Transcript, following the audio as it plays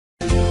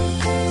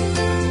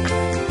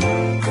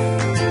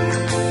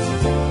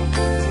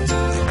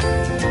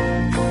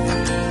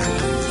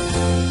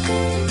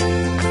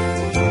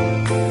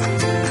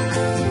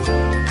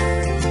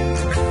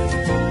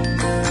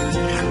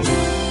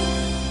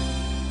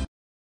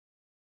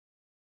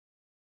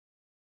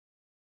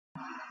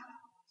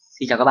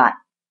Xin chào các bạn,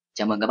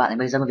 chào mừng các bạn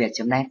đến với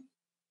Việt.net,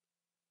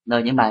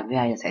 nơi những bài viết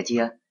hay sẻ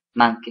chia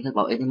mang kiến thức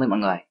bổ ích đến với mọi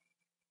người.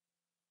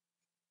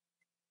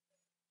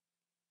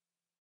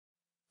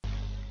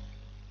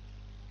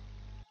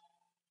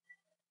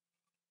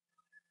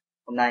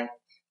 Hôm nay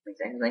mình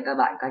sẽ hướng dẫn các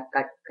bạn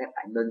cách ghép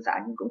ảnh đơn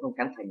giản nhưng cũng không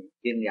kém phần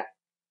chuyên nghiệp.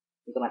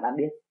 Như các bạn đã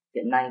biết,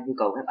 hiện nay nhu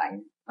cầu ghép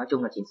ảnh nói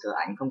chung là chỉnh sửa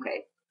ảnh không kể.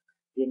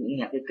 Riêng những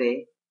nhà thiết kế,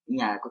 những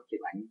nhà có chụp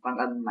ảnh quang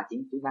âm mà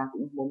chính chúng ta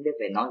cũng muốn biết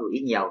về nó dù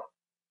ít nhiều.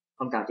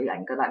 Phong trào chụp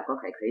ảnh các bạn có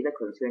thể thấy rất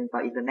thường xuyên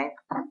qua internet.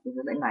 Nhưng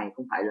hướng dẫn này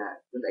không phải là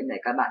hướng dẫn để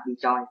các bạn đi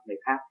choi người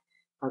khác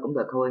thôi cũng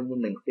được thôi,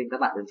 nhưng mình khuyên các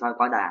bạn đừng choi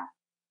quá đà.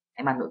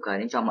 Hãy mang nụ cười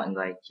đến cho mọi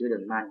người chứ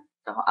đừng mang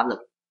cho họ áp lực.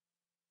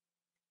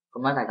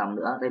 Không nói dài dòng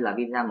nữa, đây là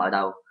video mở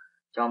đầu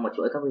cho một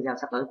chuỗi các video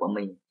sắp tới của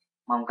mình.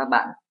 Mong các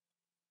bạn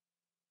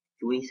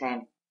chú ý xem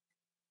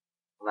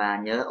và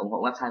nhớ ủng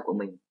hộ website của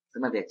mình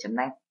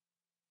Việt.net.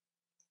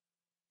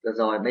 Được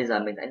rồi, bây giờ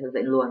mình sẽ hướng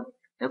dẫn luôn.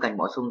 Nếu cần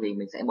bổ sung gì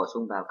mình sẽ bổ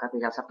sung vào các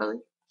video sắp tới.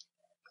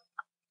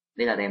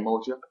 Đây là demo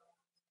trước,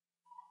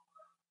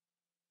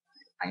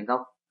 ảnh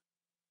gốc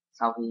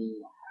sau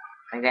khi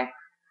cắt ghép.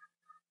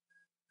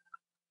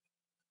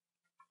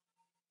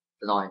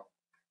 Rồi,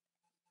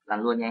 làm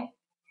luôn nhé.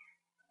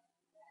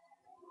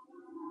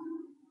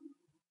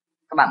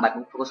 Các bạn bật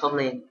Photoshop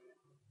lên.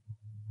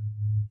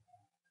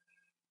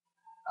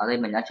 Ở đây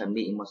mình đã chuẩn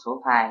bị một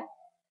số file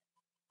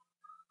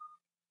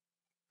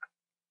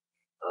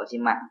ở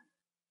trên mạng,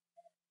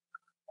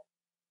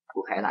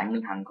 cụ thể là anh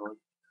Minh Hằng thôi.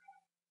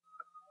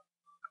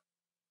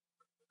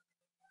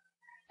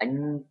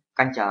 Đánh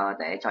căn chờ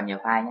để chọn nhiều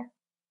file nhé.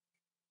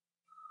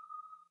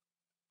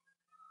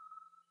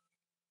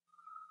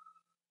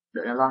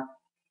 Đợi nó load.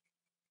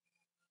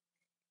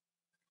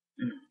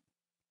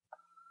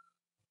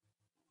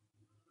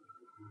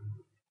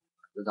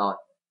 Được rồi.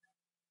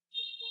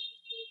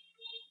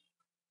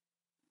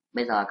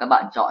 Bây giờ các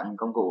bạn chọn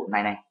công cụ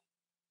này.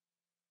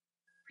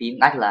 Phím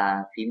đắt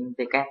là phím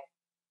V kép,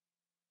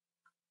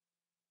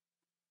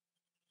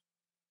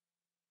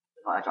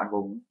 gọi là chọn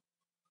vùng.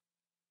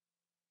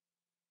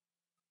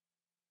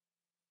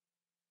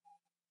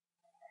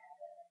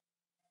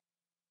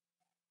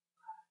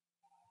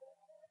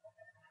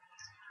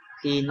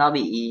 Khi nó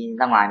bị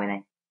ra ngoài này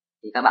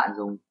thì các bạn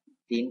dùng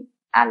phím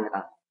Alt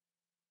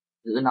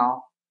giữ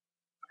nó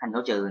thành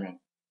dấu trừ này.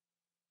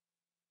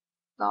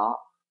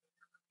 Đó.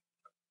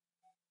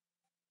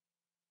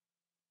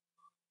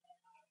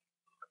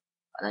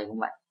 Ở đây cũng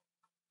vậy.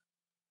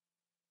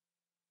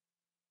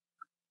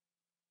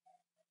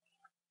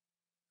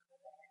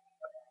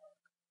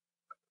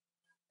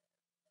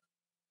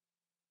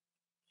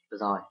 Được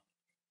rồi.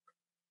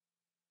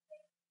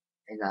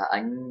 Bây giờ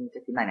ấn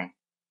cái phím này.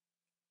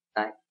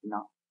 Đấy,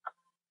 nó.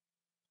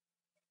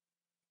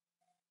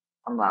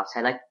 Ấn vào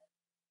select.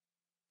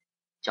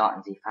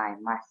 Chọn gì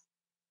file mask.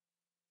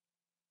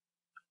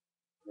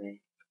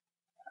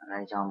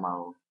 Đây cho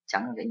màu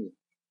trắng dễ nhìn.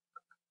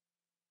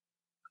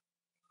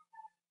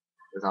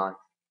 Được rồi.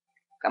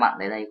 Các bạn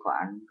lấy đây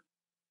khoảng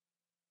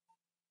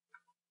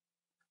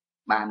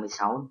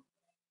 36.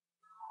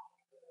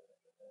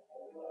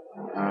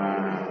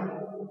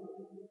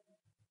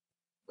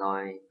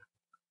 Rồi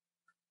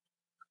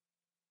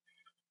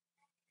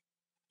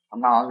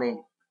bấm bao nó lên,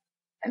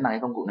 đánh bằng cái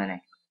công cụ này.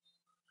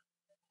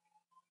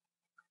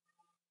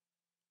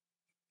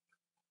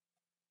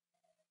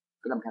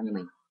 Cứ làm theo như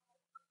mình.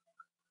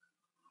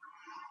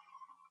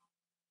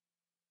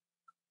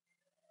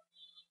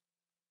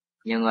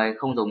 Nhiều người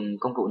không dùng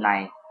công cụ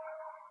này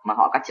mà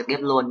họ cắt trực tiếp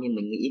luôn, nhưng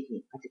mình nghĩ thì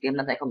cắt trực tiếp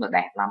nó sẽ không được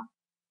đẹp lắm.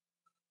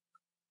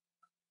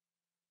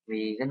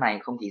 Vì cái này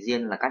không chỉ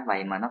riêng là cắt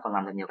vậy mà nó còn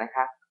làm được nhiều cách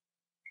khác.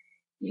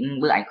 Những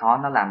bức ảnh khó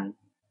nó làm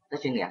rất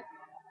chuyên nghiệp.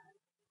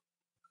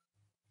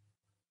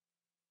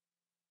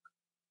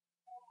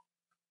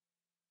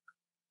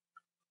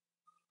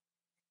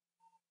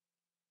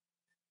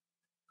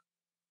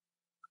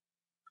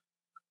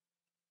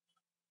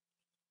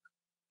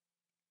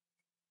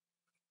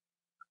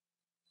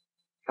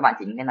 Các bạn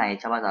chỉnh cái này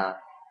cho bao giờ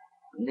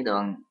những cái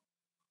đường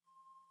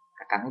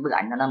cả cái bức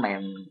ảnh nó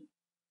mềm.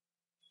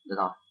 Được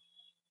rồi.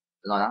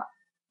 Được rồi đó.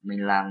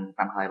 Mình làm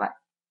tạm thời vậy.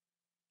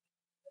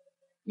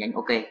 Nhấn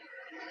OK.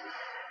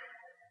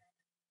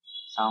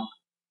 Xong.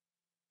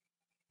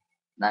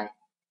 Đây.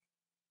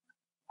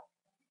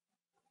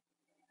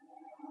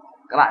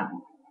 Các bạn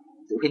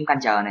giữ phím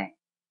Ctrl này,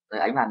 rồi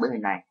ấn vào bức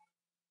hình này.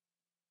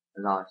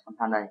 Được rồi, xong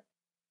sang đây.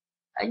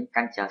 Ấn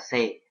Ctrl C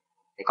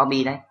để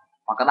copy đấy.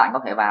 Hoặc các bạn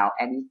có thể vào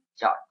Edit,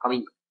 chọn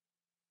copy.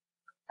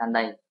 Sang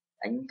đây,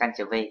 ấn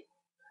Ctrl V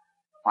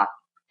hoặc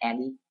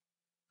Edit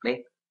B.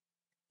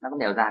 Nó cũng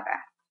đều ra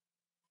cả.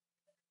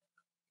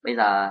 Bây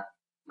giờ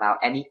vào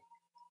Edit,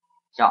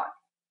 chọn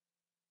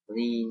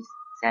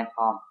Resend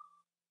Form.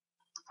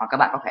 Hoặc các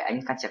bạn có thể ấn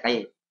Ctrl T.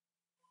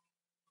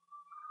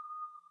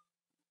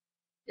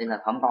 Đây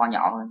là phóng to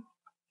nhỏ hơn.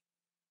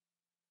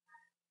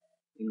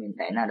 Thì mình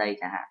để nó ở đây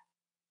chẳng hạn.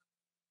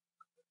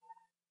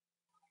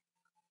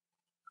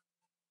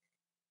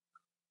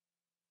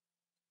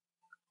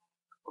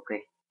 OK.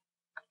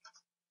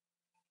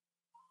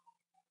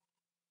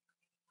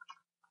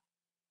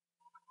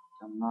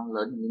 cho nó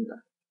lớn hơn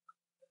nữa.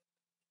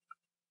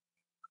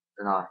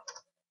 Rồi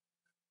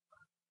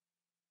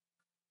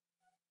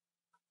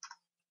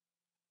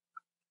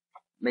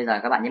bây giờ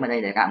các bạn nhấn vào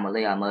đây để tạo một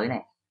layer mới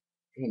này,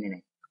 cái hình này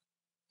này.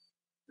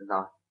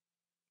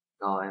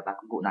 Rồi vào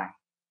công cụ này,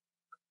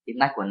 tính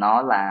cách của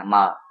nó là m,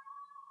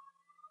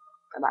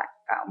 các bạn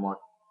tạo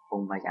một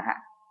vùng vầy chẳng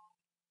hạn.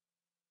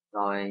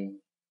 Rồi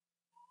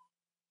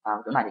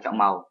vào chỗ này thì chọn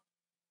màu,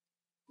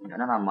 nữa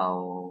nó là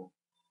màu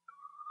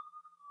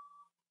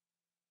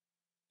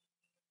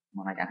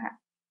này chẳng hạn.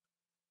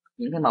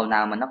 Những cái màu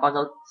nào mà nó có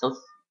dấu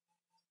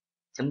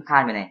chấm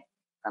than này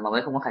là màu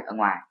ấy không có gạch ở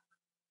ngoài.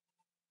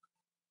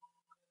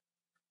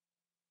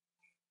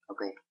 Ok,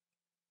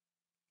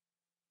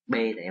 B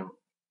để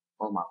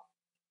ô màu,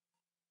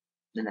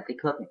 đây là kích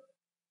thước này.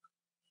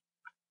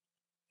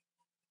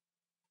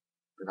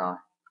 Rồi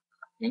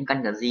nhấn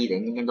Ctrl G để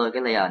nhân đôi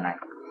cái layer này,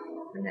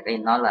 cái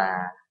nó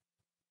là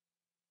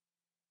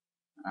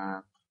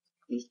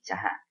chẳng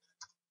hạn,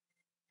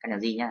 Ctrl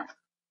G nhá.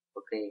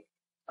 Ok,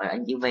 rồi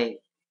ấn chữ V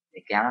để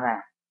kéo nó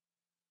ra.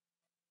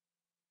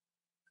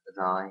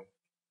 Rồi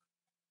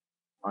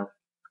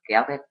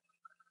kéo cái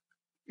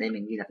đây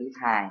mình ghi là cái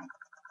 2.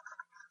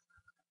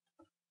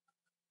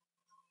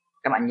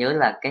 Các bạn nhớ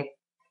là cái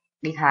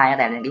div 2 nó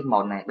đè lên div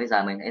 1 này, bây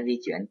giờ mình sẽ di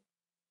chuyển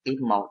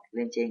div 1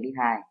 lên trên div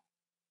 2,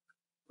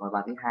 rồi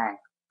vào div 2.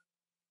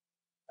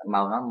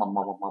 Màu nó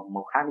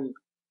màu khác đi,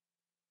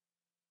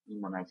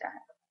 nhưng màu này chẳng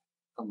hạn,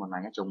 không màu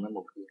này nó trùng với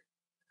màu kia.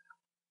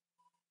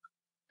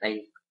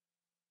 Đây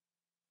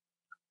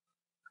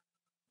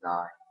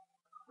rồi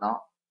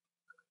đó,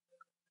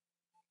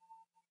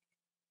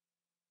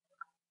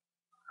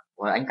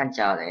 rồi anh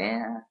Ctrl để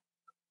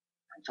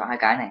chọn hai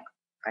cái này,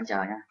 Ctrl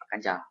nhá,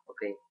 Ctrl.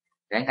 Ok,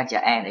 để anh Ctrl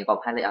E để gộp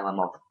hai layer vào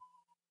một.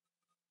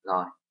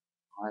 Rồi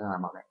là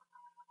một đấy.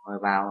 Rồi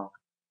vào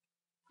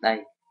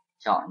đây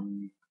chọn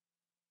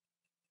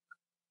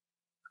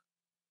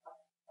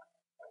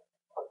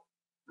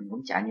mình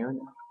cũng chả nhớ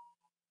nữa.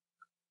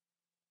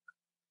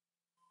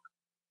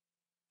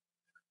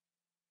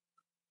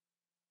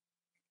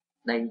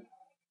 Đây,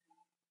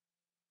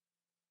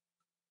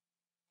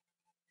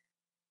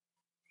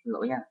 xin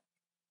lỗi nha.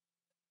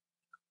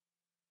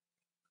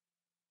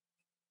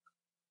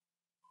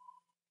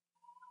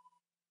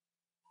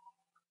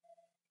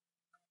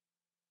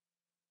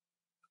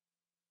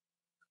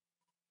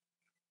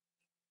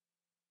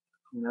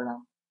 Không nhớ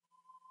đâu.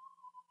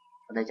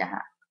 Ở đây chẳng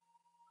hạn,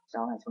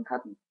 cho này xuống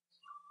thấp.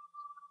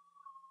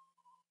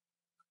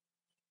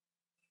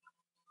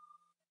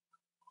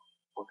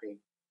 Ok,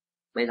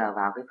 bây giờ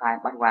vào cái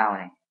file background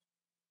này,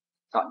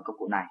 chọn công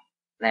cụ này,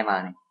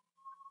 level này,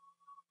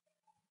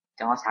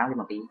 cho nó sáng lên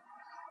một tí,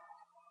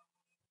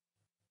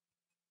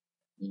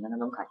 nhìn nó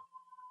giống thật.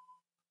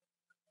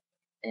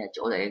 Đây là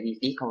chỗ để ghi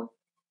ít thôi,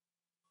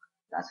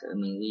 giả sử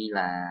mình ghi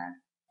là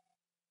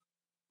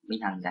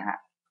Minh Hằng chẳng hạn.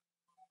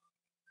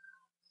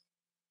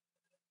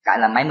 Tại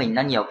là máy mình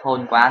nó nhiều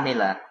phone quá nên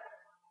là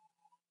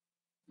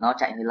nó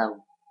chạy hơi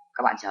lâu,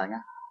 các bạn chờ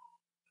nhá.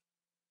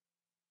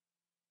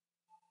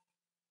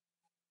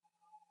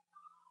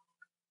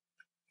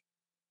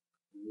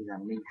 Như là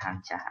Minh Hằng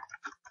chẳng hạn.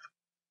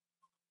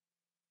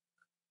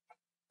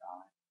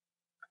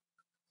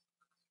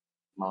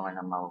 Màu này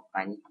là màu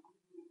này.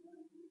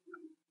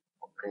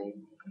 Ok,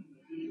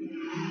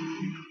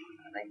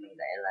 ở đây mình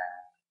để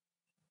là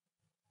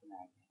cái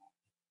này,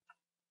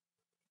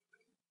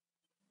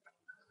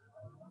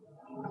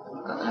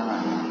 cỡ nó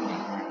là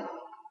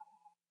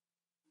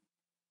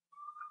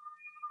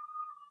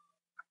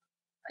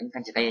đánh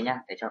Ctrl T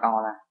nhá để cho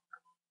to ra.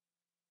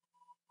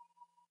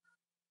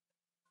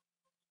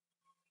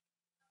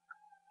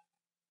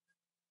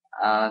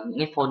 Những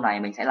cái phone này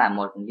mình sẽ làm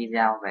một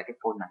video về cái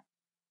phone này,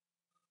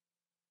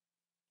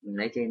 mình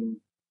lấy trên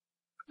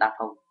đa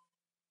phone.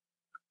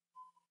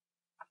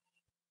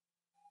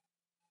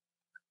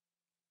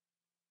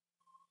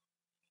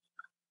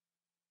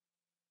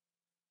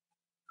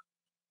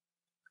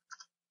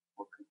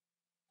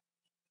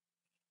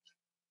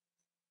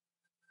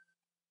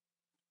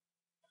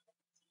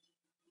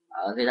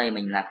 Ở dưới đây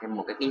mình làm thêm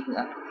một cái tip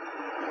nữa,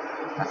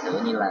 giả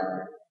sử như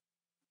là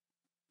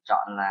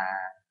chọn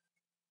là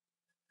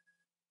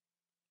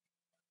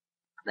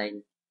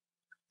đây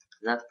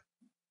giấc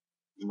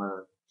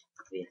mơ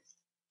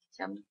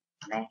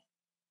Việt.net,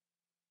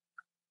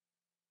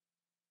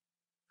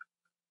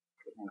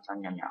 cái này cho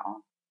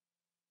nhỏ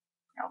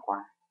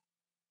qua.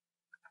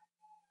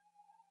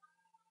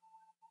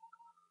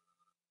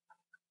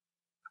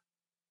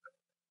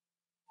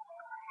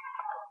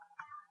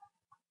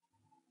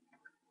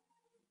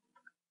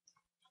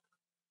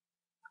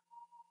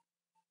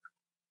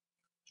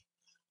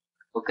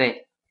 Ok,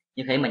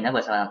 như thế mình đã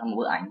vừa làm xong một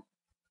bức ảnh.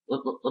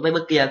 Đối với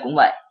bức kia cũng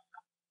vậy,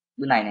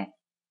 bức này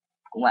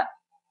cũng vậy,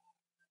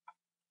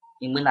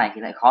 nhưng bức này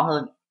thì lại khó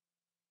hơn,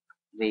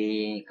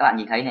 vì các bạn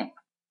nhìn thấy này,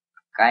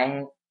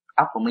 cái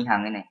tóc của Minh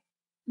Hằng này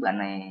bức ảnh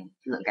này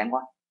chất lượng kém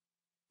quá.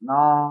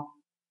 Nó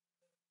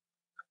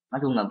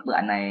nói chung là bức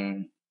ảnh này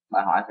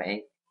đòi hỏi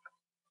phải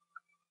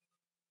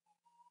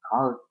khó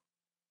hơn.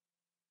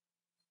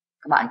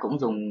 Các bạn cũng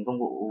dùng công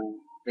cụ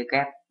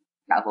ghép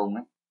tạo vùng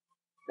ấy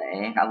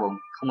để tạo vùng,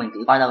 không mình kỹ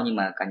quá đâu nhưng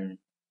mà cần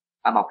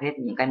bao bọc hết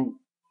những cái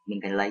mình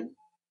cần lấy.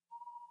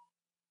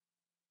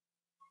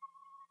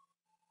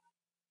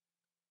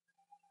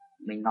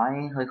 Mình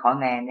nói hơi khó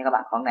nghe, nếu các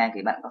bạn khó nghe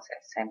thì bạn có thể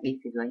xem ít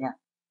phía dưới nha.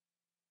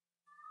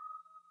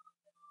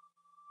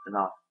 Được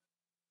rồi,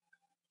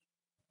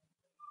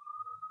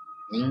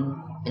 những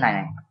cái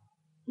này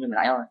như mình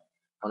nói thôi,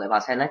 còn lại vào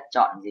select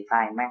chọn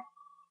define mask.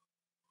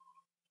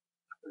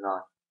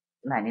 Rồi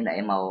cái này nên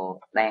để màu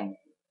đen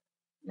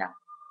nhỉ,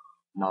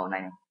 màu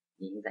này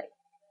nhìn như vậy.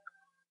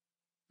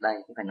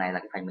 Đây cái phần này là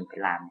cái phần mình phải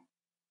làm.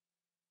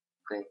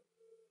 Ok,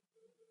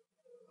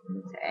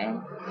 mình sẽ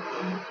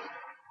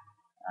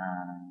à,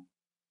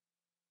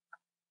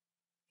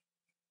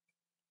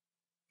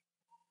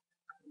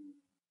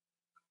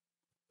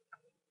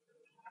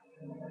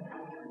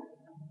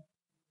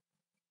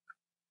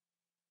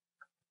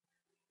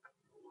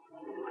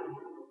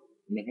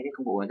 mình thấy cái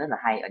công cụ này rất là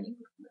hay ở những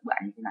bức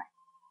ảnh như thế này,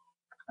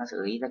 nó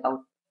xử lý rất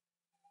tốt.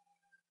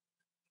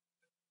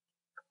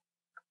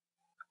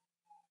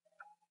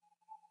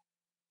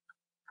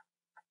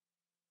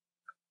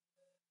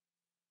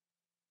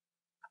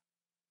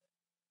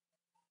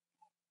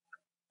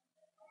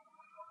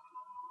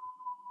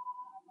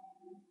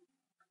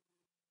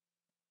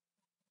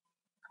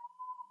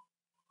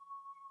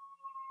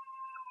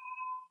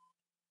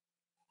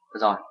 Được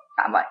rồi,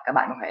 tạm vậy, các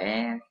bạn có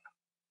thể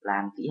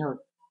làm kỹ hơn,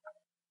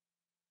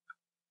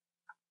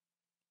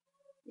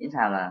 miễn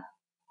sao là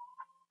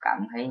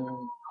cảm thấy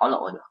khó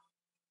lộ được.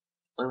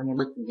 Với những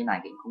bức như thế này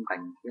thì cũng không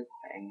cần thiết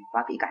phải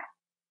quá kỹ càng.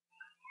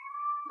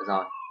 Được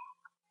rồi,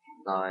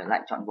 rồi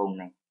lại chọn vùng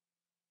này,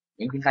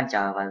 nhấn phím Ctrl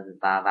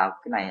và vào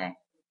cái này,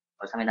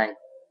 rồi sang bên đây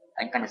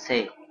đánh Ctrl C,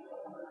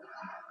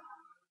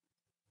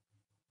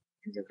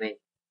 Ctrl V,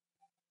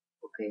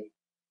 ok,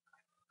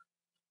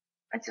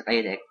 Ctrl A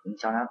để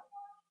cho nó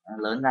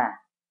lớn ra.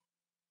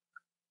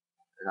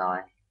 Rồi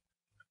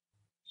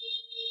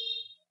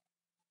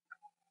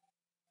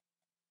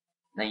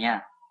đây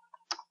nha,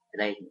 ở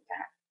đây thì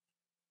cả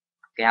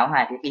kéo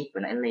hai cái ít vừa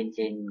nãy lên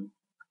trên,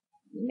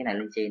 những cái này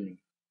lên trên này,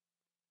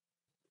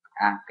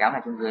 kéo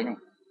này xuống dưới này.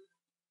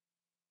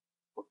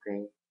 Ok,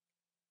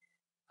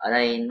 ở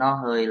đây nó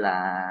hơi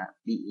là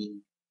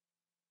bị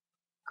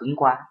cứng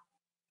quá.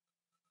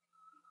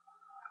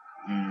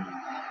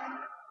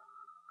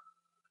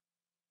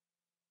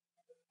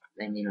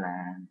 Đây nên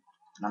là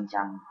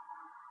 500.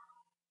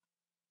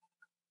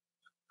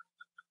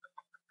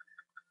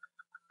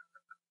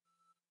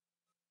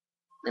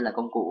 Đây là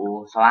công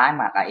cụ xóa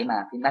mà cái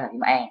mà phím tắt là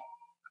phím E.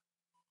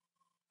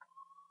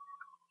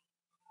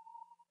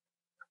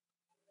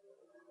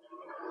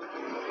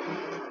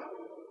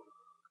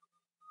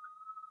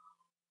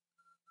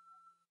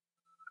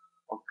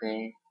 Ok,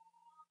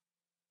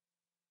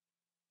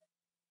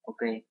 ok,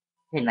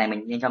 hình này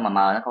mình nên cho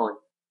mờ nó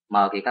thôi.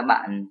 Mờ thì các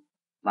bạn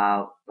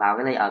vào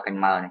cái layer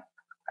cành mờ này,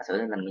 giả sử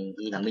là mình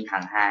ghi là minh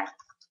hằng 2,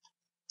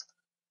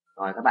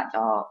 rồi các bạn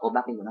cho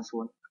opacity của nó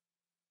xuống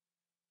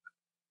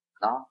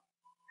đó.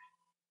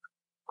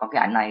 Còn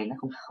cái ảnh này nó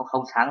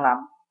không sáng lắm,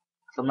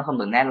 trông nó không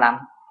được nét lắm.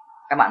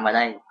 Các bạn vào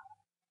đây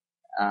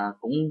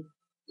cũng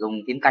dùng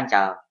phím Ctrl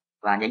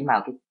và nhấn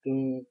vào cái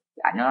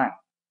ảnh đó này,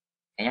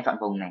 nhấn chọn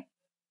vùng này,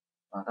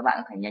 rồi các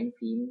bạn có thể nhấn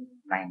phím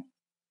này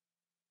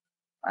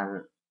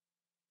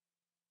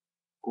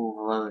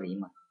cover gì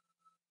mà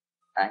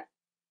đấy,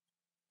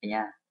 đây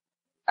nha,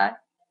 đấy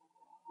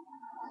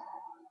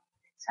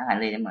sáng hẳn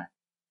lên đấy mà.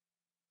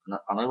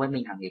 Còn đối với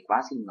mình hằng thì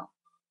quá xinh rồi,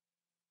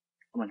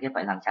 không cần thiết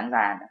phải làm trắng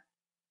da nữa,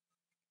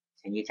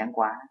 sẽ như trắng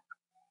quá.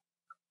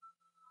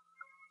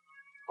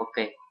 Ok,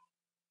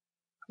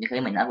 như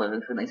thế mình đã vừa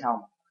hướng dẫn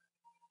xong.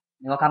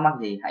 Nếu có thắc mắc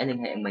gì hãy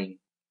liên hệ mình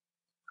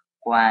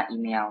qua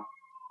email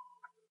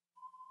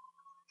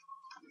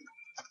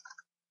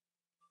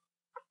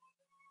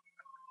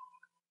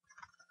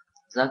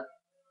giấc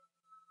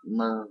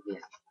mơ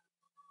việt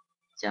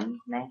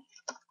net.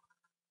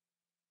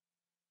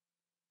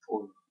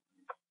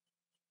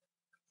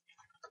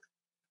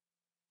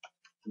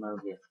 Mơ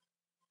việt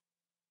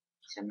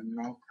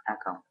net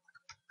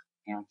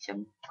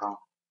a.mail.com.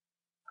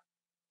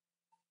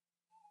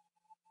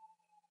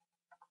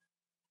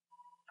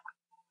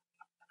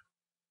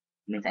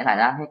 Mình sẽ giải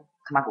đáp hết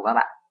thắc mắc của các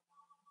bạn.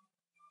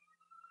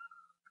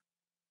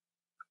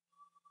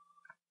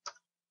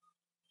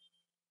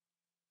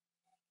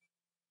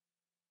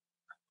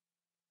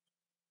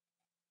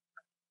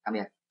 Tạm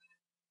biệt,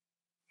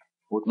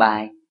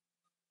 goodbye.